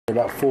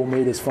about 4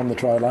 meters from the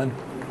try line.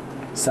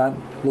 Sant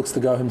looks to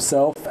go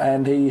himself,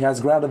 and he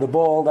has grounded the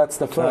ball. That's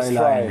the first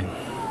try.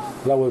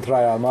 Lawal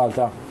try on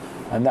Malta,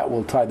 and that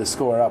will tie the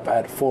score up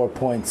at 4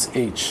 points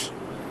each.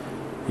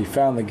 He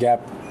found the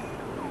gap.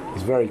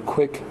 He's very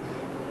quick,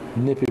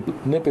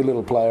 nippy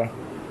little player.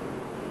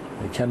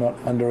 You cannot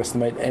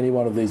underestimate any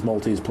one of these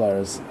Maltese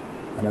players.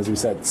 And as we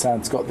said,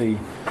 Sant's got the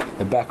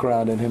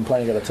background in him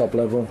playing at a top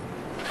level.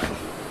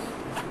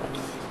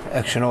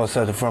 Action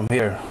also from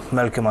here.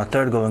 Malcolm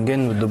Attard going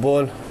in with the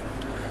ball,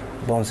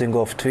 bouncing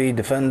off 3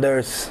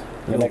 defenders.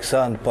 Luke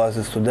Sant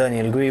passes to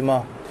Daniel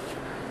Grima.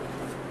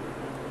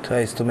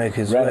 Tries to make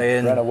his way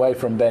in. Ran away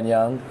from Ben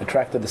Young,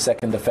 attracted the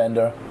second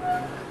defender,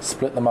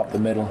 split them up the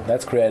middle.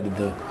 That's created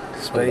the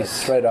space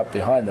straight up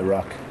behind the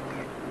ruck.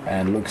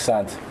 And Luke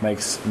Sant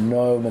makes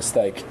no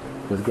mistake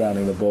with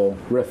grounding the ball.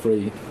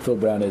 Referee Phil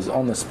Brown is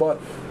on the spot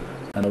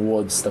and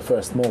awards the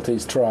first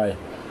Maltese try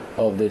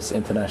of this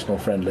international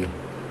friendly.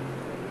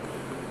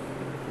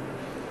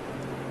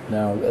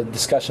 Now, a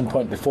discussion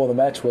point before the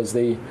match was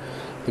the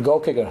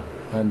goal kicker,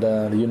 and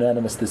the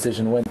unanimous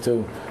decision went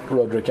to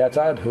Roderick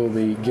Attard, who will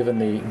be given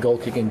the goal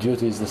kicking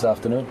duties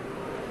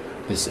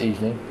this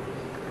evening.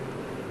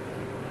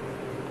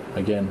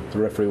 Again, the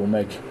referee will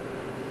make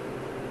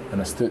an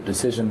astute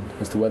decision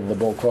as to whether the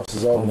ball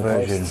crosses over the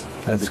posts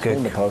and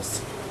between the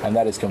posts, and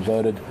that is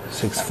converted.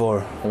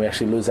 6-4. And we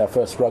actually lose our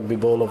first rugby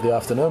ball of the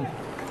afternoon,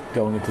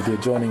 going into the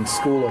adjoining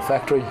school or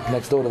factory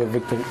next door to the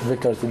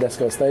Victor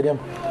TEDESCO Stadium.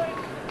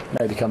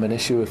 May become an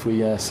issue if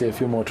we see a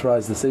few more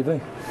tries this evening.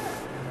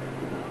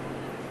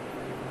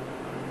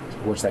 So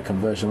watch that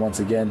conversion once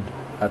again.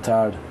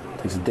 Attard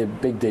takes a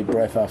big deep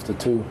breath after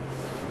 2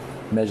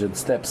 measured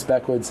steps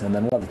backwards, and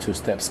then another 2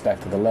 steps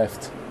back to the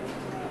left.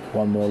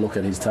 One more look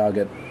at his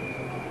target.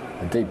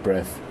 A deep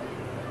breath.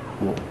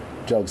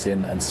 Jogs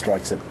in and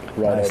strikes it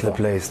right over. Nicely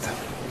placed.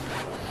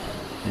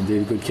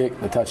 Indeed, a good kick.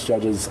 The touch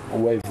judges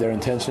wave their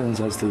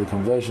intentions as to the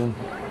conversion,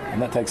 and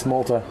that takes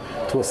Malta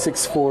to a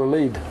 6-4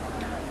 lead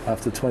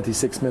after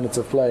 26 minutes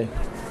of play.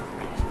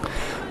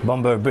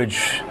 Bamber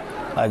Bridge,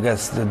 I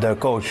guess their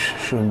coach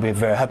shouldn't be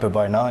very happy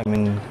by now. I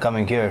mean,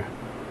 coming here,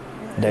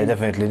 they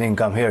definitely didn't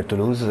come here to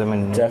lose. I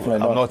mean,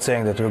 I'm not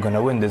saying that we're going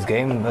to win this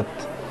game, but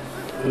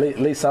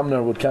Lee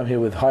Sumner would come here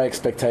with high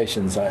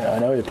expectations. I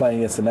know you're playing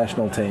against the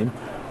national team,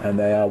 and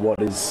they are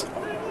what is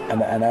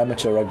an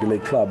amateur rugby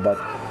league club, but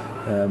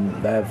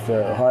they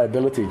have high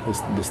ability,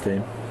 this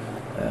team.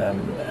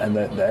 And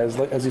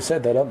as you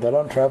said, they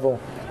don't travel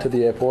to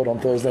the airport on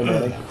Thursday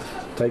morning,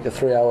 take a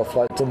 3-hour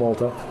flight to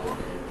Malta,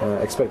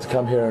 expect to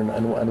come here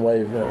and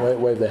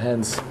wave their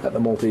hands at the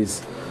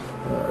Maltese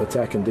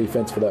attack and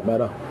defence for that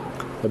matter.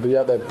 But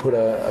yeah, they put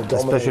a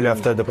especially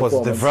after the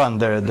positive run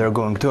they're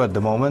going to at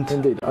the moment.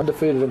 Indeed,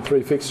 undefeated in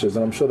 3 fixtures,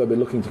 and I'm sure they'll be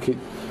looking to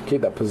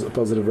keep that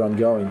positive run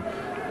going.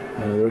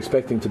 They're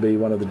expecting to be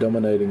one of the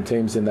dominating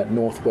teams in that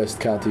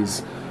Northwest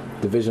Counties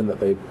division that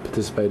they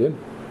participate in.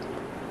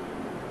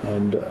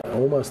 And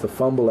almost a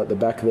fumble at the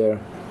back there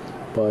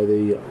by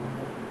the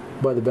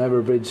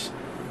Bamber Bridge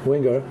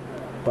winger,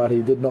 but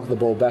he did knock the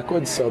ball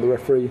backwards, so the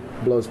referee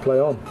blows play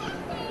on.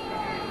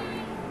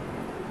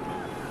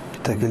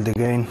 Tackled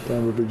again.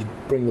 Bamber Bridge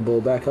bring the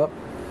ball back up.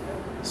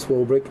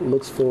 Swalbrick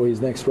looks for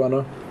his next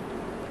runner,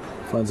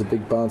 finds a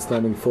big barn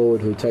standing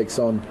forward who takes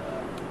on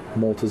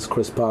Malta's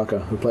Chris Parker,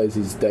 who plays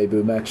his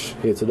debut match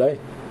here today.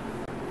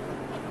 A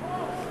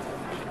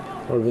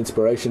lot of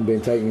inspiration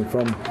being taken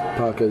from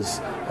Parker's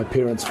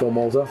appearance for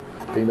Malta,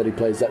 being that he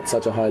plays at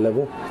such a high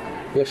level.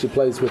 He actually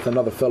plays with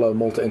another fellow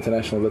Malta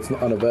international that's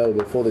not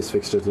unavailable for this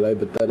fixture today,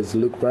 but that is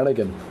Luke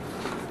Brannigan,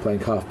 playing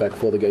halfback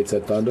for the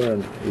Gateshead Thunder,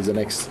 and he's an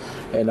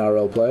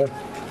ex-NRL player.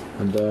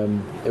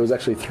 And it was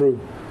actually through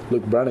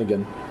Luke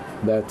Brannigan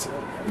that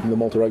the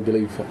Malta Rugby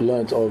League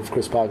learnt of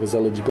Chris Parker's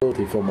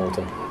eligibility for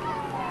Malta.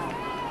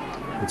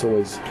 It's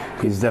always...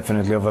 He's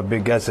definitely of a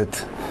big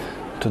asset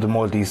to the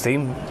Maltese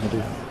team.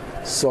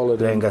 Solid.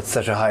 Playing at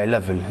such a high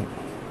level.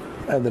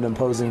 And an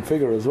imposing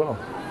figure as well.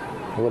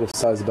 A lot of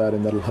size about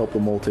him that'll help the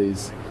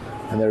Maltese.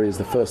 And there he is,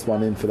 the first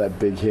one in for that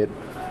big hit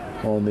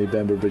on the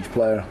Bamber Bridge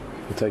player,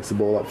 who takes the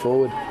ball up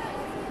forward.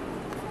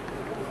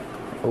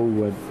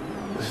 Oh,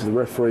 the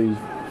referee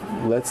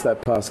lets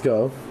that pass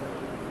go.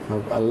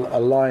 A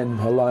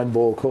line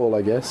ball call,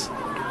 I guess.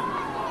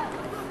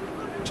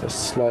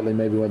 Just slightly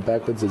maybe went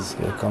backwards as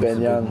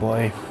Ben Young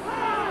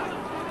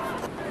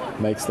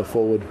makes the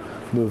forward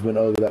movement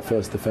over that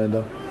first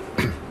defender.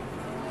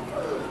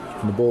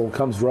 And the ball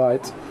comes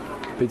right,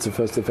 beats the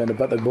first defender,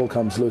 but the ball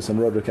comes loose,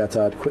 and Roderick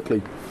Attard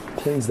quickly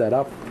cleans that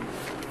up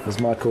as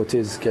Mark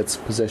Cortez gets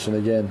possession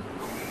again.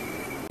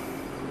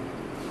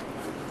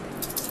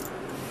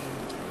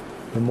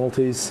 The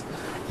Maltese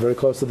very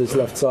close to this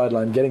left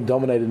sideline, getting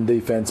dominated in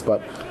defence,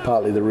 but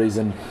partly the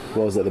reason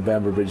was that the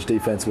Bamber Bridge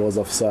defence was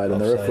offside, and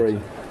the referee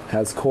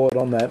has caught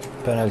on that.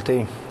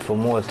 Penalty for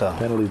Malta.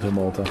 Penalty to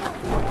Malta.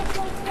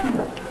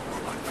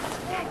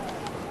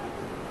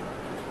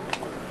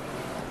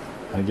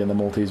 And again, the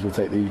Maltese will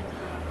take the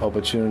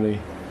opportunity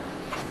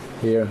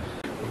here,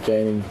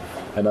 gaining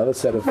another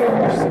set of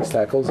 6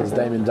 tackles as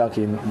Damien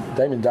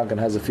Duncan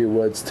has a few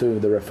words to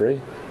the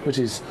referee, which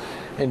he's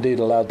indeed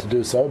allowed to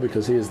do so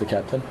because he is the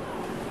captain.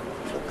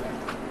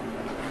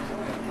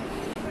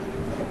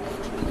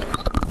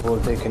 Ball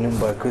taken in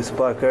by Chris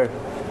Parker,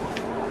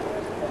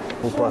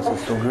 who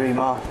passes to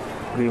Grima.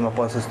 Grima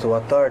passes to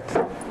Attard.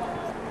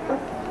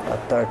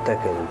 Attard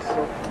tackled.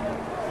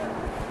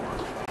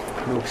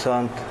 Luke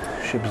Sant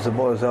ships the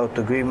balls out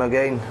to Grima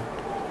again,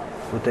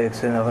 who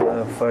takes in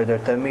a further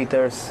 10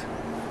 meters.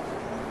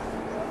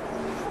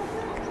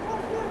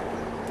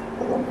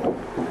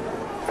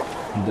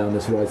 Down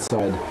this right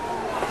side,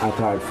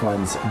 Attard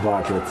finds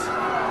Bartlett.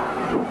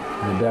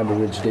 And the Bamber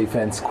Ridge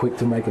defense quick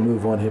to make a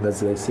move on him as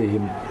they see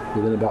him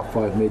within about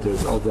 5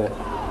 meters of that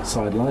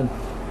sideline.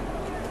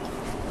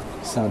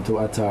 Sound to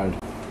Attard.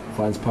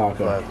 Finds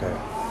Parker.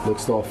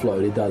 Looks to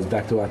offload. He does.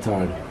 Back to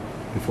Attard.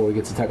 Before he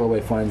gets a tackle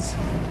away, finds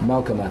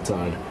Malcolm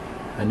Attard.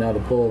 And now the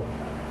ball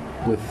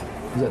with,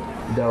 is that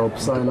Darryl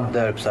Psyler?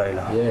 Darryl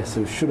Psyler. Yes,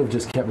 who should have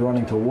just kept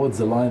running towards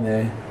the line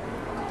there.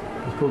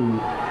 He's probably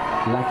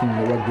lacking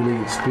the rugby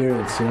league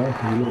experience, you know.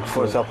 He looked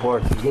for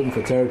support. He's looking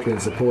for territory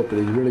and support, but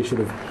he really should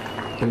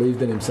have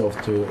believed in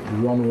himself to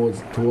run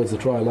towards the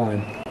try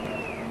line.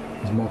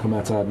 As Malcolm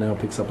Attard now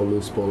picks up a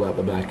loose ball out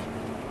the back.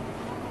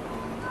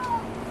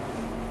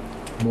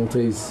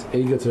 Maltese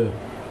eager to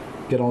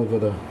get on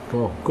with the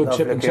goal. Good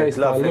chip and chase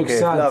by Luke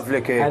Sant.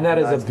 And that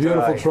is a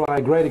beautiful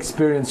try. Great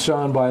experience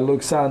shown by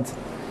Luke Sant.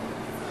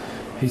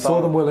 He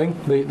saw them willing.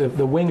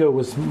 The winger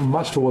was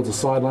much towards the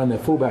sideline. Their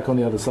fullback on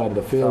the other side of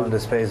the field. Found the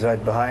space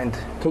right behind.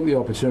 Took the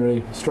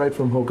opportunity. Straight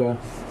from hooker.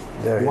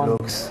 There he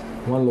looks.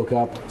 One look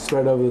up.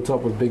 Straight over the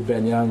top with Big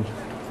Ben Young.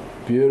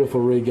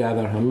 Beautiful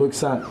regather. And Luke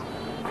Sant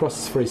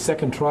crosses for his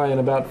second try in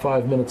about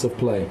 5 minutes of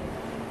play.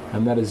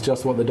 And that is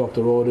just what the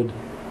doctor ordered.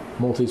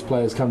 Maltese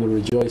players come to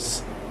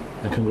rejoice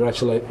and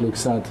congratulate Luke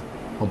Sant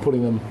on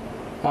putting them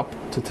up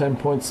to 10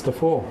 points to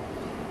 4.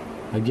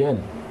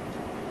 Again,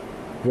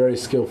 very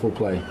skillful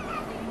play.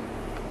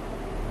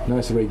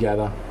 Nice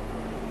regather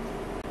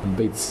and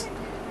beats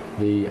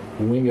the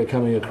winger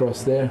coming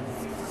across there.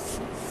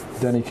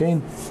 Danny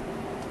Keane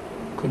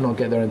could not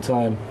get there in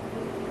time,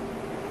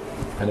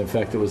 and in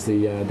fact it was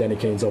the Danny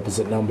Keane's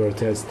opposite number,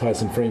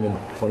 Tyson Freeman,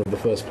 one of the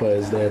first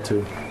players there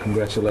to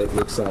congratulate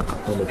Luke Sant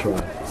on the try.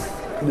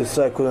 This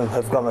try couldn't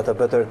have come at a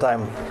better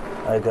time,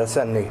 I guess,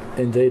 Andy.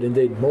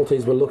 Indeed.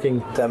 Maltese were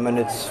looking 10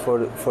 minutes for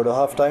the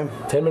half time.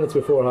 10 minutes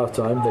before half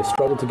time. They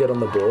struggled to get on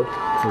the board.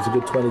 It was a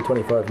good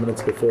 20-25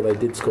 minutes before they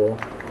did score.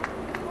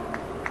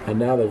 And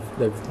now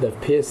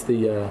they've pierced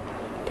the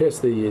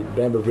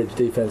Bamber Bridge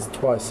defense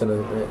twice in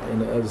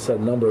as I said,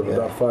 a number of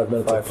about 5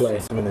 minutes of play.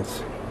 6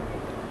 minutes.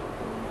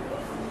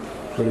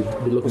 Really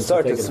be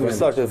looking we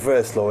started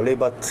very slowly,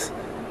 but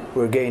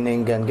we're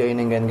gaining and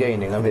gaining and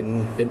gaining. I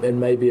mean, it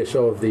may be a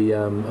show of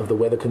the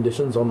weather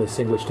conditions on this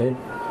English team.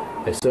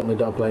 They certainly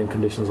don't play in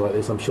conditions like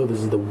this. I'm sure this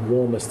is the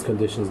warmest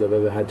conditions they've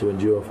ever had to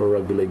endure for a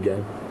rugby league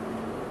game.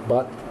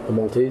 But the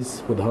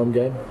Maltese, with the home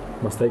game,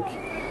 must take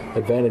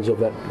advantage of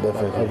that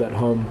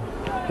home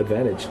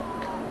advantage.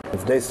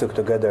 If they stuck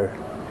together,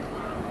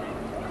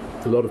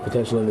 a lot of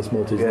potential in this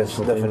Maltese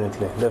national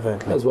team.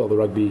 Definitely. As well, the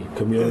rugby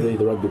community,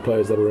 the rugby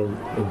players that are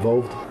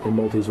involved in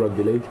Maltese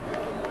Rugby League.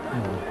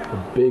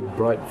 A big,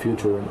 bright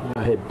future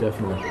ahead,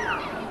 definitely.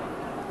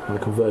 And the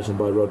conversion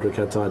by Roderick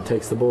Attard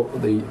takes the ball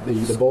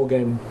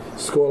game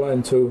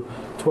scoreline to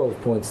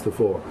 12 points to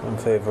 4 in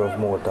favour of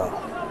Malta.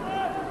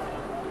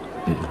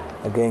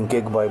 Again,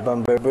 kick by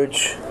Bamber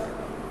Bridge.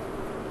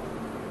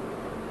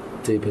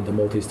 Deep into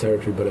Maltese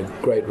territory, but a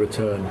great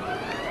return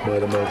by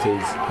the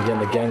Maltese. Again,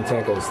 the gang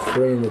tackles,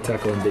 3 in the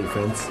tackle and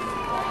defence.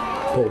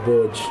 Paul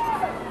Burge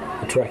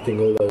attracting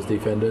all those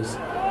defenders.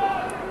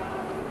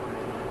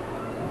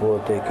 Ball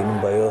taken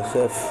by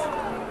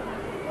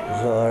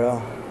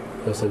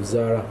Joseph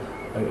Zara,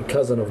 a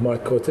cousin of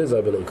Mark Cortez,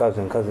 I believe.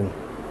 Cousin.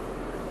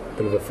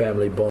 Bit of a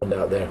family bond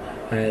out there.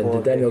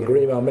 And Daniel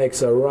Grima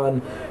makes a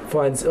run,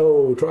 tries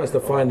to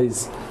find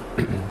his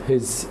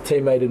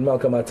teammate in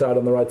Malcolm Attard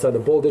on the right side. The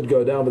ball did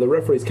go down, but the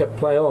referees kept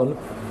play on.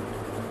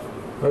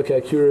 Okay,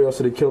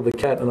 curiosity killed the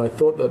cat, and I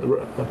thought that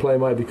a play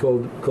might be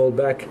called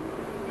back.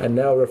 And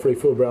now referee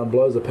Phil Brown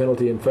blows a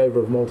penalty in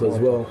favour of Malta as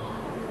well.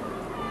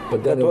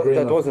 But that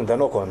wasn't a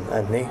knock on,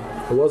 Anthony.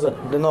 It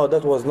wasn't? No,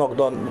 that was knocked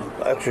on.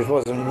 Actually, it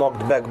wasn't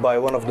knocked back by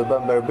one of the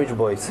Bamber Bridge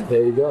boys.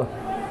 There you go.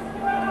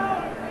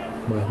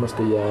 Well, it must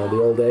be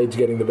the old age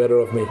getting the better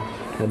of me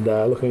and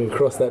looking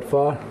across that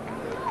far.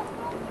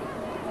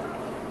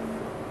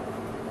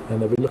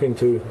 And they'll be looking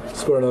to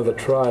score another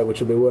try, which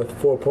will be worth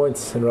 4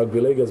 points in rugby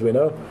league, as we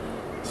know.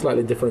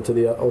 Slightly different to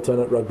the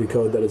alternate rugby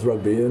code that is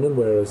rugby union,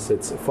 whereas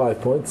it's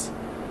 5 points.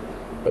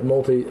 But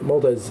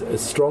Malta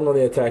is strong on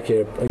the attack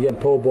here. Again,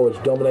 Paul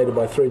Borge dominated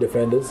by 3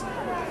 defenders.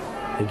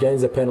 He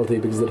gains a penalty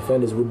because the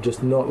defenders would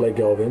just not let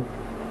go of him.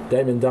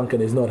 Damien Duncan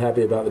is not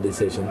happy about the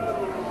decision.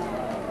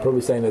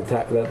 Probably saying that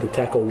the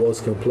tackle was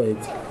complete.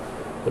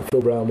 But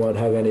Phil Brown won't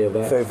have any of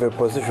that. Favourite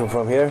position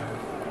from here.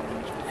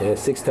 Yeah,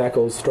 6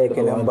 tackles straight at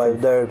the line. By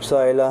Darryl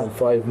Psyler.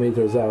 5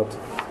 metres out.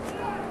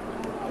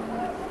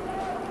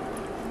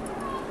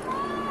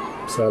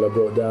 Salah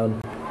brought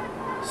down.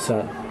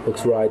 Sant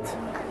looks right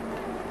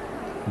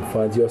and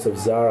finds Josef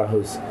Zara,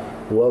 who's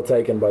well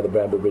taken by the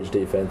Bamber Bridge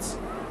defence.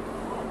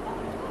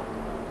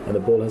 And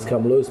the ball has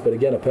come loose, but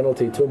again a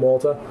penalty to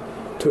Malta.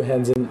 Two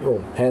hands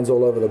in, hands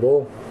all over the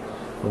ball.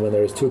 And when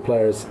there is two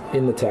players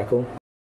in the tackle,